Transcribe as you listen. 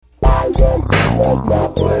Hi,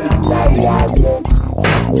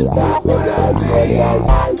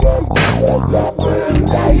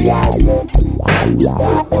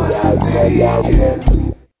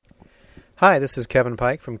 this is Kevin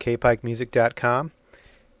Pike from kpikemusic.com,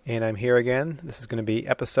 and I'm here again. This is going to be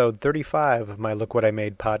episode 35 of my Look What I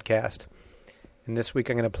Made podcast. And this week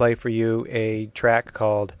I'm going to play for you a track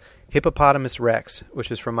called Hippopotamus Rex,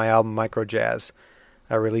 which is from my album Microjazz.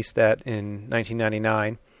 I released that in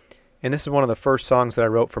 1999, and this is one of the first songs that I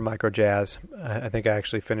wrote for Microjazz. I think I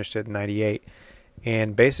actually finished it in 98.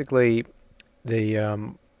 And basically,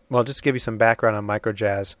 just to give you some background on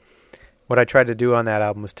Microjazz, what I tried to do on that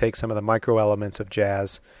album was take some of the micro elements of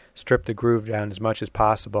jazz, strip the groove down as much as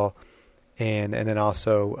possible, and then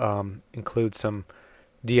also include some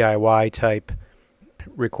DIY type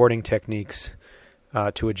recording techniques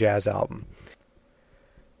to a jazz album.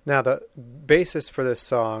 Now, the basis for this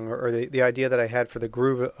song, or the idea that I had for the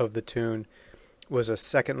groove of the tune, was a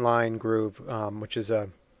second line groove, which is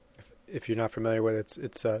if you're not familiar with it,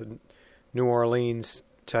 it's a New Orleans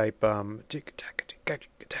type,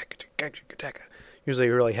 usually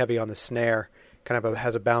really heavy on the snare, kind of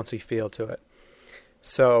has a bouncy feel to it.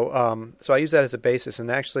 So I use that as a basis, and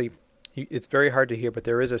actually it's very hard to hear, but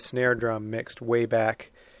there is a snare drum mixed way back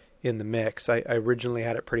in the mix. I originally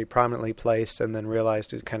had it pretty prominently placed and then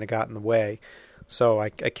realized it kind of got in the way. So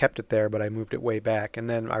I kept it there, but I moved it way back. And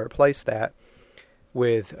then I replaced that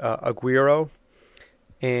with a guiro.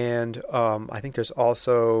 And I think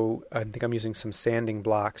I'm using some sanding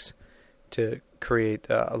blocks to create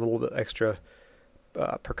a little bit extra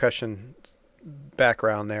percussion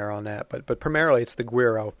background there on that. But primarily it's the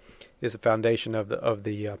guiro is the foundation of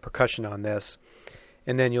the percussion on this.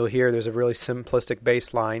 And then you'll hear there's a really simplistic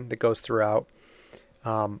bass line that goes throughout.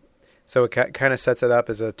 So it kind of sets it up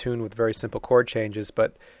as a tune with very simple chord changes,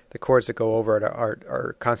 but the chords that go over it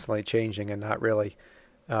are constantly changing and not really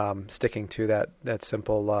sticking to that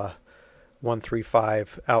simple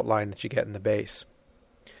 1-3-5 outline that you get in the bass.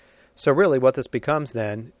 So really what this becomes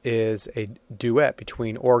then is a duet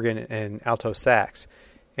between organ and alto sax.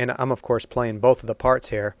 And I'm of course playing both of the parts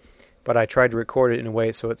here, but I tried to record it in a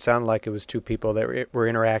way so it sounded like it was two people that were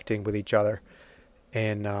interacting with each other.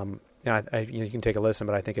 And you can take a listen,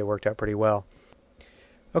 but I think it worked out pretty well.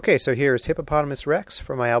 Okay, so here's Hippopotamus Rex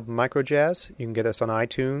from my album Microjazz. You can get this on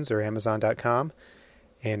iTunes or Amazon.com.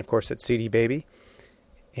 And of course it's CD Baby.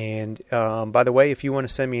 And by the way, if you want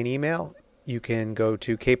to send me an email, you can go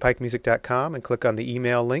to kpikemusic.com and click on the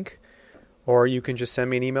email link. Or you can just send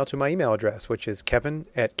me an email to my email address, which is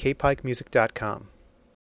kevin@kpikemusic.com.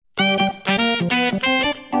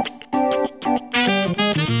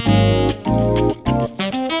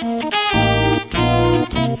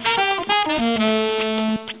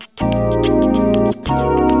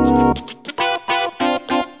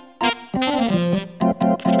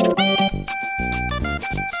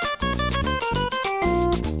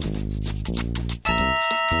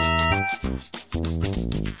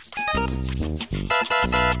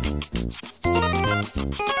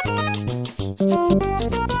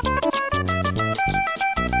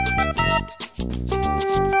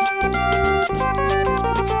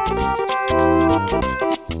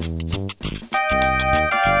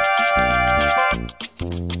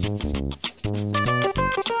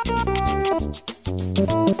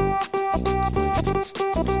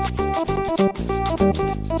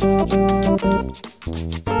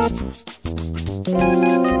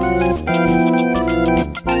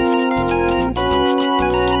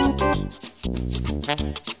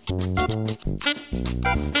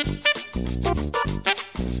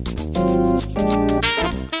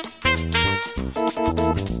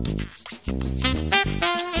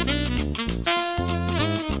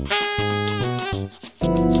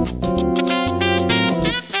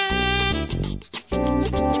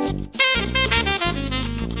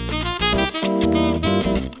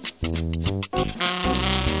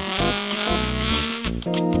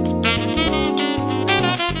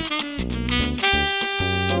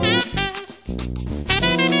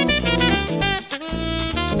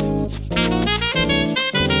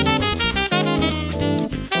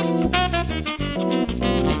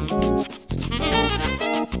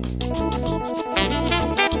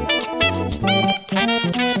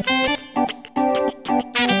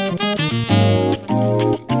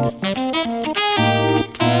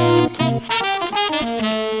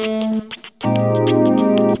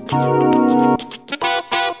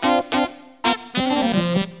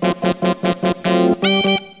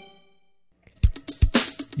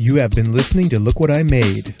 You have been listening to Look What I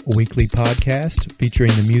Made, a weekly podcast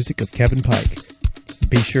featuring the music of Kevin Pike.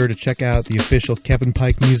 Be sure to check out the official Kevin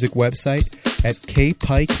Pike Music website at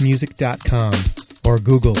kpikemusic.com. or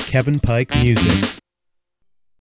Google Kevin Pike Music.